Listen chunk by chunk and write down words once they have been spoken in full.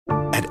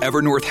At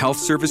Evernorth Health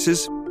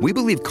Services, we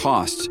believe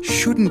costs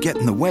shouldn't get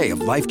in the way of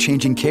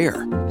life-changing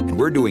care, and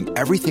we're doing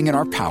everything in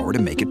our power to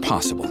make it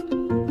possible.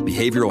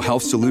 Behavioral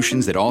health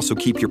solutions that also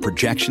keep your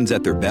projections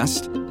at their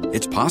best?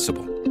 It's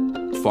possible.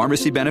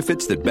 Pharmacy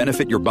benefits that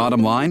benefit your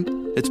bottom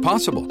line? It's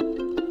possible.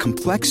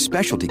 Complex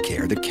specialty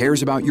care that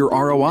cares about your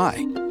ROI?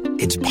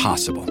 It's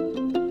possible.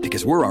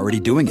 Because we're already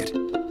doing it.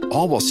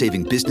 All while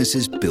saving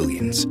businesses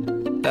billions.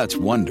 That's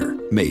Wonder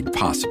made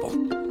possible.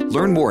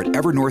 Learn more at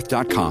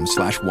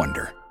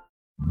evernorth.com/wonder.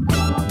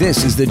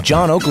 This is the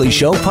John Oakley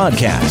Show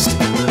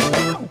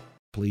podcast.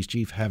 Police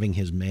chief having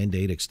his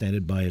mandate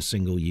extended by a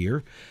single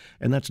year.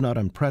 And that's not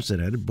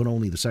unprecedented, but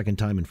only the second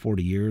time in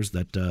 40 years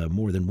that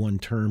more than one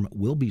term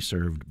will be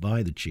served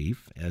by the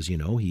chief. As you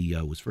know, he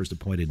was first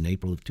appointed in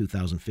April of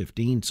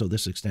 2015, so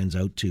this extends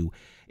out to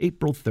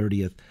April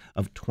 30th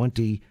of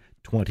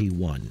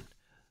 2021.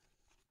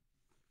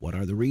 What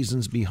are the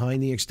reasons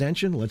behind the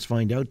extension? Let's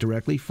find out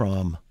directly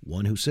from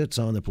one who sits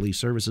on the Police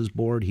Services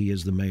Board. He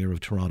is the Mayor of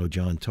Toronto,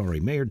 John Tory.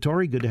 Mayor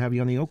Tory, good to have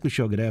you on the Oakley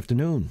Show. Good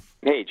afternoon.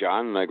 Hey,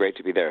 John. Great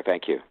to be there.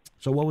 Thank you.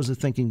 So what was the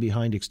thinking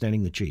behind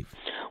extending the chief?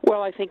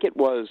 Well, I think it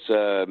was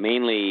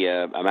mainly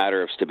a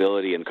matter of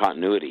stability and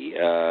continuity.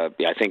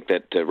 I think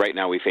that right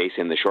now we face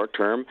in the short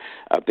term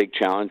a big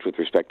challenge with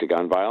respect to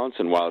gun violence,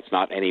 and while it's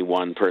not any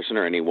one person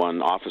or any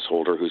one office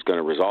holder who's going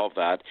to resolve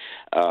that,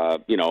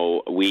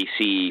 we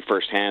see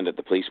firsthand at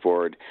the police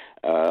board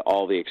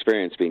all the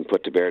experience being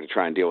put to bear to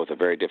try and deal with a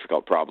very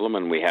difficult problem,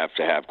 and we have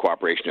to have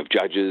cooperation of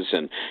judges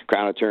and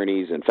crown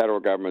attorneys and federal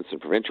governments and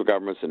provincial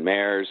governments and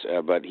mayors,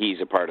 but he's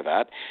a part of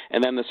that.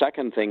 And then the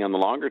second thing on the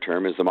longer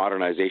term is the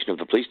modernization of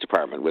the police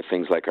department with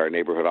things like our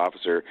neighborhood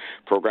officer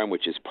program,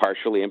 which is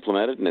partially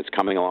implemented and it's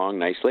coming along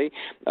nicely,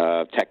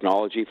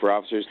 technology for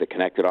officers, the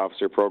connected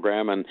officer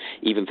program, and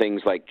even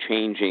things like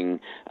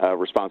changing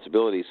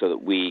responsibilities so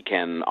that we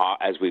can,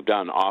 as we've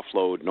done,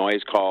 offload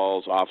noise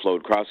calls,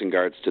 offload crossing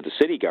guards to the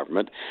city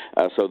government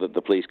so that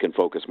the police can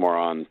focus more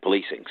on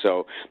policing.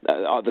 So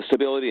the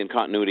stability and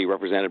continuity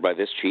represented by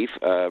this chief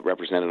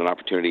represented an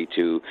opportunity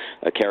to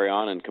carry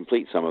on and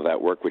complete some of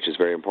that work, which is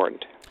very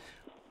important.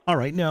 All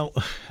right. Now,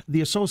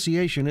 the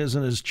association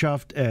isn't as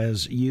chuffed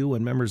as you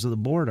and members of the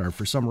board are.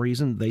 For some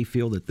reason, they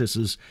feel that this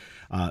is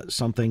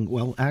something,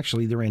 well,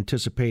 actually, they're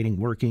anticipating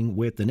working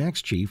with the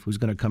next chief who's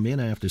going to come in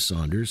after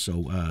Saunders.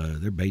 So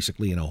they're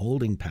basically in a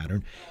holding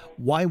pattern.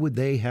 Why would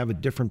they have a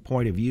different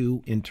point of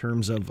view in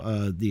terms of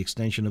the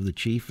extension of the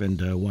chief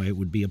and why it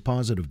would be a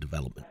positive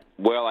development?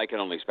 Well, I can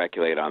only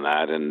speculate on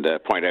that and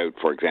point out,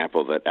 for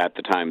example, that at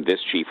the time this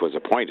chief was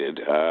appointed,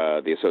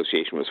 the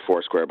association was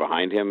foursquare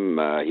behind him.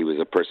 He was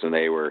a person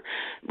they were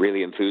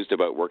really enthused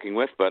about working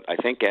with. But I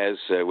think as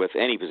with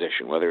any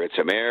position, whether it's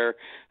a mayor,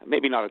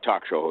 maybe not a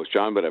talk show host,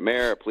 John, but a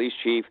mayor, a police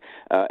chief,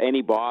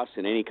 any boss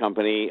in any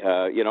company,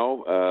 as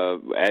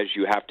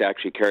you have to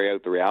actually carry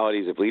out the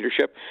realities of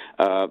leadership,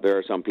 there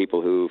are some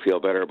people who feel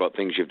better about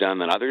things you've done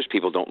than others.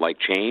 People don't like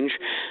change.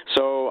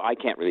 So I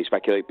can't really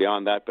speculate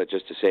beyond that, but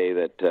just to say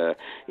that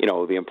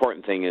the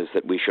important thing is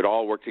that we should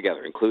all work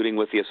together, including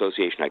with the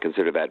association. I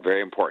consider that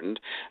very important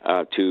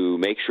to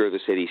make sure the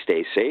city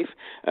stays safe,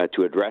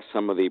 to address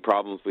some of the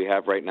problems we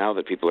have right now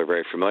that people are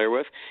very familiar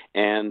with,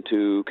 and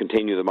to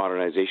continue the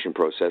modernization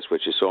process,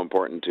 which is so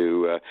important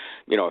to,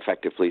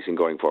 effective policing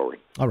going forward.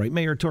 All right,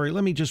 Mayor Tory,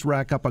 let me just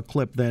rack up a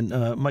clip then.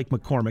 Mike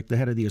McCormick, the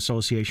head of the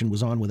association,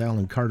 was on with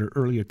Alan Carter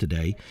earlier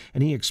today,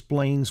 and he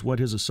explains what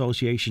his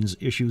association's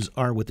issues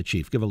are with the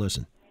chief. Give a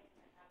listen.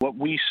 What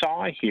we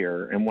saw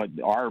here and what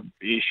our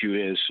issue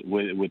is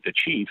with the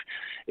chief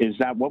is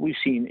that what we've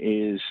seen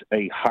is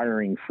a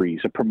hiring freeze,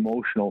 a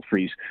promotional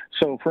freeze.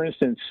 So, for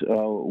instance,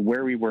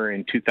 where we were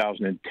in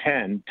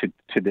 2010 to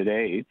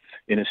today,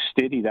 in a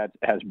city that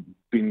has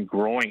been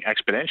growing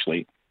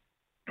exponentially,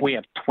 we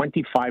have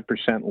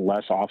 25%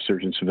 less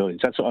officers and civilians.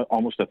 That's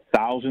almost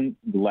 1,000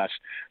 less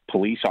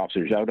police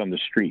officers out on the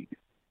street.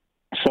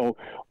 So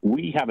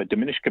we have a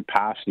diminished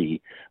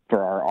capacity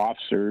for our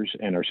officers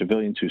and our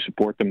civilians who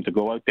support them to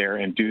go out there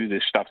and do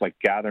this stuff like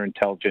gather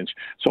intelligence.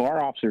 So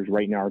our officers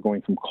right now are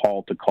going from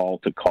call to call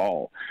to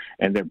call,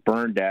 and they're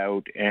burned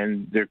out,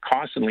 and they're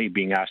constantly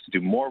being asked to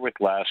do more with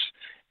less.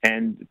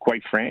 And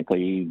quite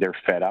frankly, they're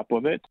fed up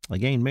with it.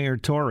 Again, Mayor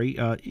Tory,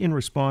 in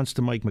response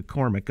to Mike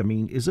McCormick, I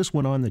mean, is this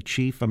one on the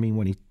chief? I mean,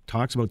 when he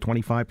talks about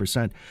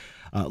 25%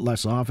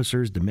 less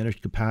officers,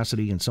 diminished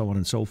capacity, and so on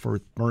and so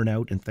forth,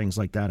 burnout and things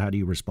like that, how do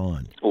you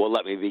respond? Well,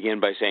 let me begin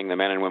by saying the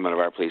men and women of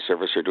our police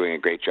service are doing a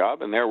great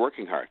job, and they're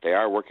working hard. They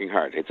are working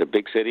hard. It's a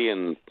big city,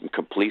 and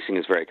policing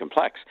is very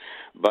complex.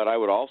 But I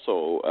would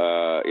also,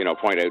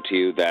 point out to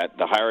you that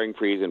the hiring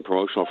freeze and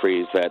promotional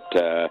freeze that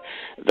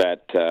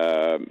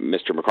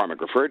Mr.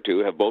 McCormick referred to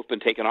have both been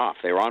taken off.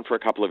 They were on for a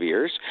couple of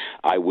years.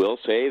 I will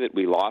say that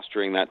we lost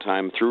during that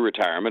time through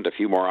retirement a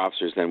few more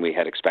officers than we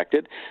had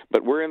expected,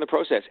 but we're in the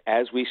process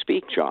as we speak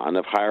week, John,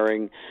 of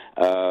hiring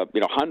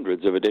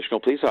hundreds of additional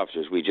police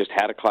officers. We just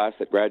had a class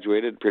that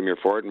graduated. Premier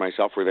Ford and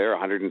myself were there,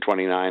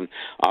 129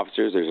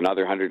 officers. There's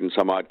another 100 and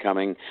some odd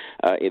coming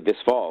this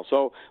fall.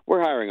 So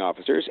we're hiring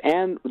officers.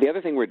 And the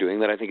other thing we're doing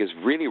that I think is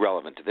really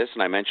relevant to this,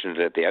 and I mentioned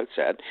it at the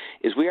outset,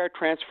 is we are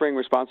transferring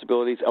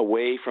responsibilities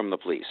away from the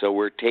police. So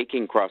we're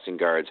taking crossing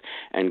guards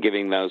and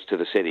giving those to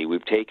the city.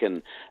 We've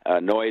taken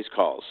noise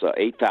calls,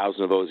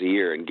 8,000 of those a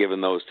year, and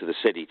given those to the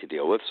city to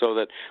deal with, so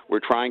that we're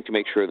trying to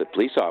make sure that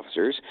police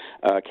officers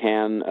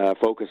can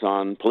focus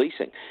on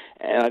policing.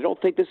 And I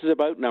don't think this is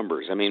about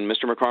numbers. I mean,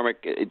 Mr.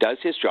 McCormick does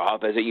his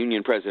job as a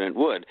union president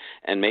would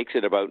and makes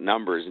it about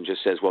numbers and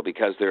just says, well,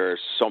 because there are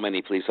so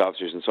many police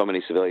officers and so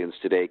many civilians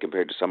today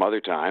compared to some other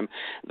time,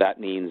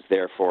 that means,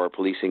 therefore,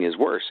 policing is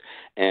worse.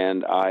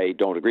 And I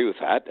don't agree with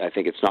that. I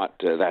think it's not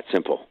that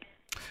simple.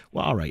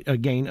 Well, all right.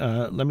 Again,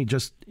 let me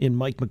just, in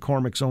Mike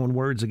McCormick's own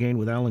words, again,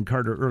 with Alan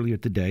Carter earlier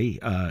today,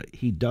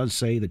 he does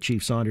say that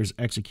Chief Saunders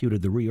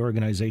executed the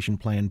reorganization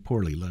plan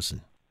poorly.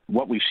 Listen.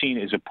 What we've seen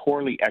is a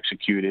poorly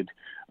executed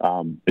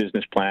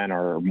business plan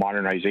or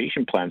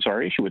modernization plan. So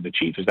our issue with the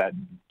chief is that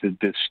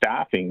the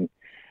staffing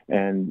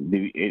and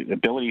the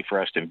ability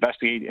for us to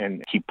investigate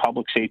and keep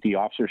public safety,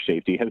 officer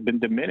safety, has been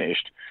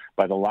diminished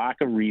by the lack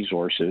of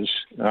resources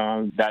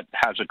that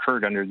has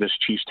occurred under this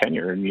chief's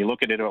tenure. And you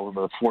look at it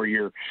over a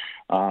 4-year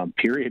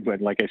period,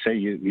 but like I say,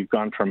 you've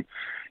gone from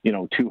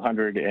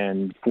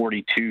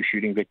 242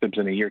 shooting victims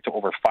in a year to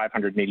over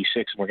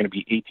 586, and we're going to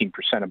be 18%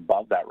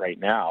 above that right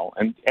now.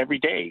 And every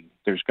day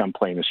there's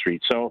gunplay in the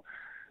street. So,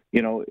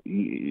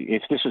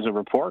 if this is a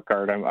report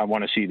card, I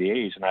want to see the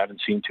A's, and I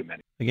haven't seen too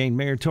many. Again,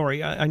 Mayor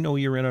Tory, I know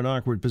you're in an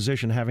awkward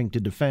position having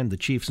to defend. The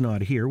chief's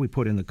not here. We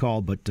put in the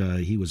call, but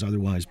he was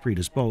otherwise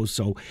predisposed.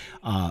 So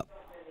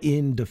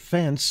in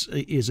defense,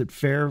 is it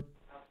fair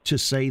to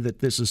say that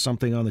this is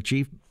something on the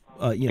chief,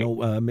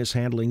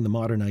 mishandling the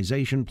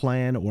modernization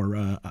plan,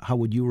 or how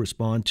would you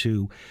respond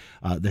to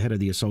the head of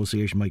the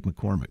association, Mike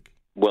McCormick?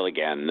 Well,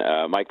 again,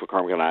 Mike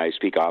McCormick and I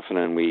speak often,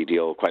 and we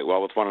deal quite well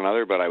with one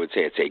another, but I would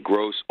say it's a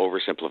gross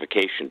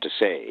oversimplification to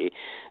say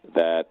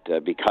that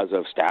because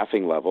of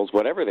staffing levels,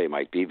 whatever they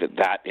might be,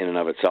 that in and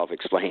of itself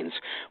explains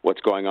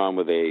what's going on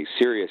with a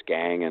serious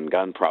gang and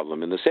gun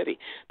problem in the city.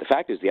 The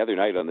fact is, the other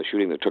night on the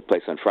shooting that took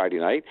place on Friday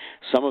night,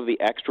 some of the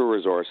extra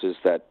resources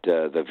that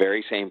the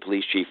very same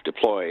police chief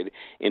deployed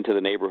into the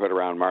neighborhood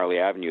around Marley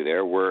Avenue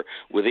there were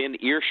within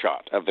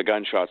earshot of the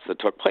gunshots that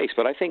took place.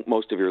 But I think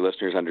most of your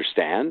listeners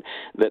understand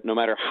that no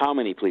matter how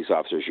many police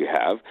officers you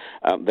have,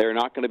 they're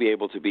not going to be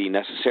able to be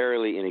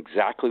necessarily in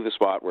exactly the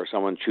spot where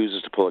someone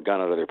chooses to pull a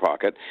gun out of their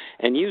pocket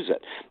and use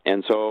it.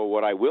 And so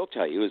what I will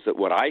tell you is that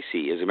what I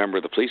see as a member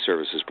of the Police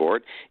Services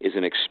Board is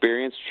an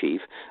experienced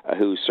chief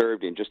who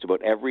served in just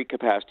about every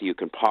capacity you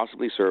can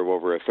possibly serve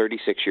over a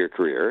 36-year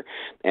career,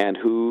 and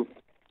who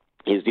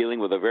is dealing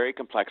with a very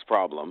complex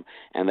problem,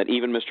 and that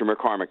even Mr.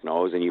 McCormick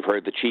knows, and you've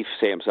heard the chief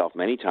say himself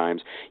many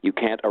times, you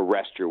can't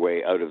arrest your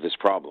way out of this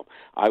problem.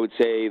 I would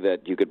say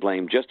that you could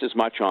blame just as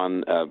much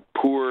on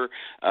poor,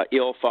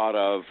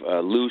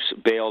 ill-thought-of, loose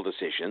bail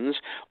decisions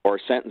or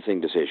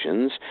sentencing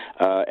decisions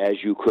as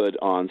you could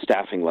on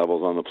staffing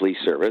levels on the police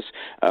service,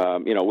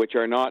 which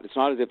are not, it's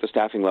not as if the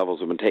staffing levels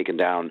have been taken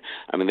down.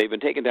 I mean, they've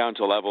been taken down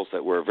to levels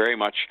that were very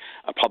much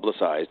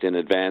publicized in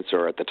advance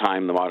or at the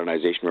time the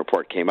modernization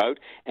report came out,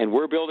 and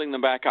we're building them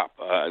back up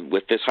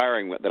with this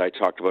hiring that I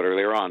talked about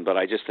earlier on. But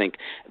I just think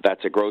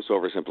that's a gross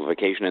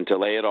oversimplification, and to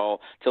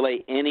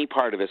lay any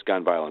part of this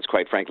gun violence,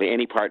 quite frankly,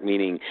 any part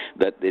meaning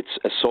that it's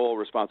a sole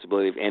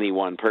responsibility of any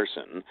one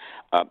person,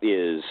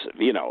 is,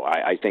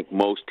 I think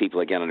most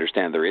people, again,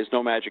 understand there is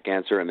no magic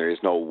answer and there is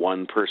no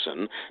one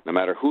person, no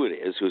matter who it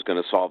is, who's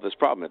going to solve this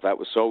problem. If that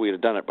was so, we'd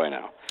have done it by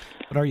now.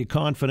 But are you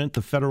confident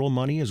the federal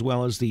money, as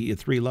well as the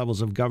 3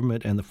 levels of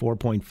government and the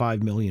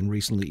 $4.5 million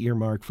recently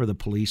earmarked for the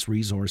police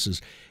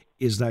resources,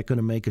 is that going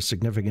to make a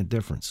significant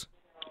difference?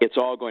 It's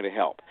all going to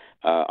help.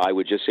 I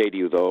would just say to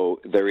you,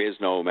 though, there is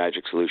no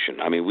magic solution.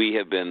 I mean,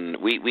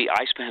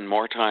 I spend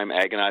more time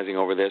agonizing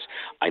over this.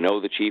 I know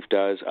the chief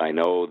does. I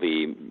know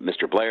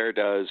Mr. Blair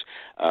does.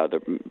 The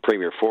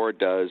Premier Ford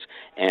does.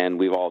 And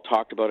we've all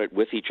talked about it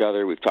with each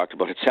other. We've talked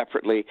about it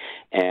separately.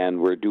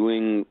 And we're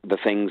doing the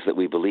things that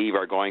we believe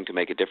are going to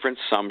make a difference,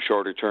 some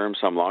shorter term,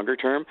 some longer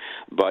term.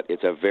 But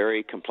it's a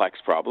very complex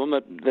problem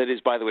that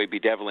is, by the way,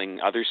 bedeviling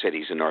other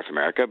cities in North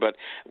America. But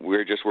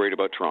we're just worried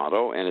about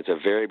Toronto. And it's a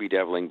very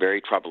bedeviling, very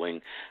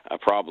troubling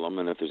problem,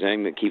 and if there's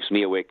anything that keeps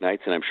me awake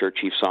nights, and I'm sure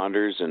Chief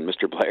Saunders and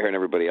Mr. Blair and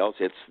everybody else,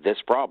 it's this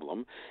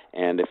problem.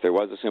 And if there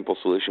was a simple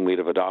solution, we'd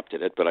have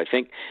adopted it. But I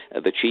think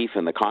the chief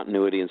and the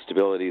continuity and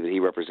stability that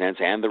he represents,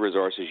 and the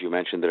resources you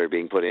mentioned that are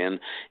being put in,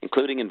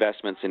 including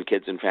investments in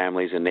kids and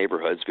families and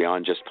neighborhoods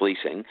beyond just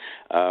policing,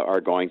 are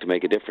going to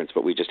make a difference.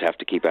 But we just have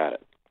to keep at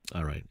it.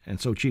 All right.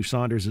 And so Chief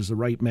Saunders is the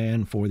right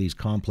man for these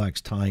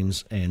complex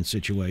times and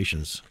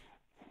situations.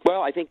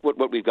 Well, I think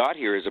what we've got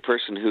here is a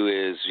person who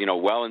is,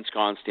 well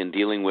ensconced in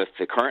dealing with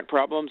the current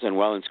problems and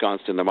well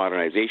ensconced in the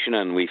modernization,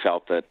 and we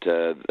felt that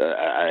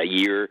a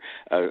year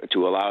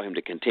to allow him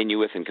to continue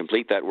with and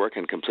complete that work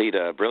and complete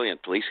a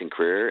brilliant policing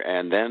career,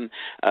 and then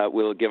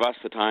will give us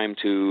the time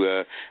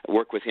to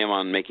work with him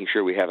on making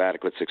sure we have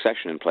adequate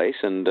succession in place.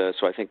 And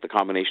so I think the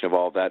combination of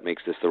all of that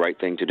makes this the right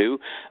thing to do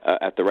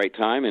at the right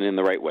time and in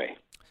the right way.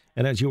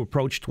 And as you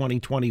approach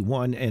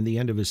 2021 and the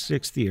end of his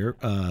 6th year,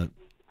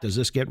 does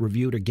this get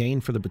reviewed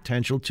again for the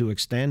potential to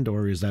extend,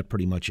 or is that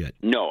pretty much it?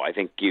 No, I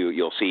think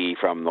you'll see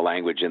from the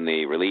language in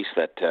the release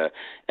that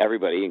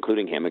everybody,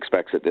 including him,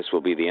 expects that this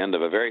will be the end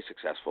of a very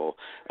successful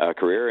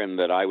career, and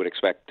that I would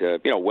expect,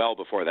 well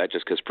before that,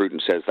 just because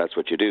prudence says that's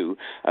what you do.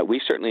 We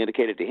certainly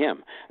indicated to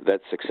him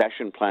that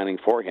succession planning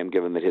for him,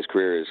 given that his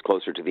career is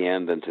closer to the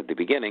end than to the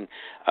beginning,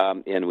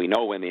 and we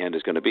know when the end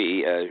is going to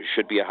be,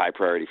 should be a high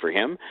priority for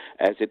him,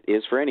 as it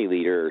is for any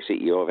leader or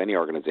CEO of any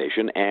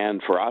organization,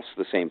 and for us,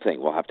 the same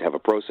thing. We'll have to have a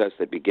process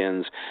that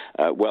begins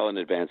well in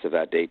advance of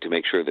that date to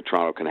make sure that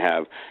Toronto can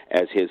have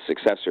as his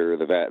successor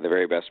the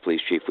very best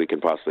police chief we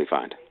can possibly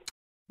find.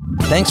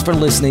 Thanks for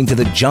listening to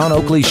the John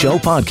Oakley Show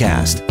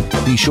podcast.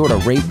 Be sure to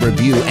rate,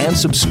 review, and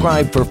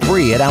subscribe for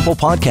free at Apple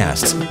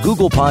Podcasts,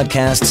 Google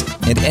Podcasts,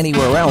 and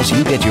anywhere else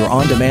you get your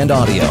on-demand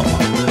audio.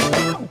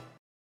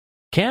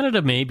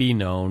 Canada may be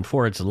known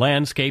for its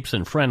landscapes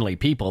and friendly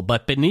people,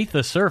 but beneath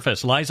the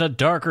surface lies a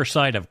darker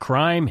side of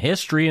crime,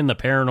 history, and the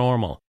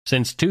paranormal.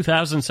 Since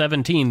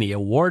 2017, the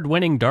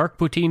award-winning Dark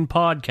Poutine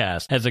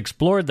podcast has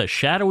explored the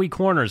shadowy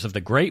corners of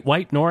the Great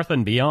White North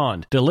and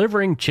beyond,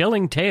 delivering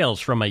chilling tales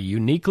from a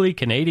uniquely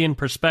Canadian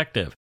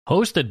perspective.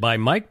 Hosted by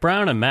Mike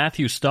Brown and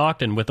Matthew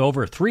Stockton with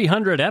over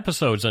 300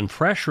 episodes and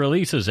fresh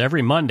releases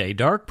every Monday,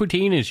 Dark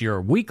Poutine is your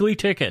weekly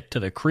ticket to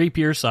the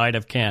creepier side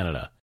of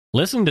Canada.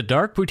 Listen to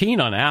Dark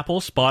Poutine on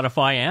Apple,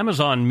 Spotify,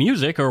 Amazon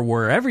Music, or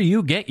wherever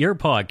you get your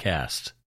podcasts.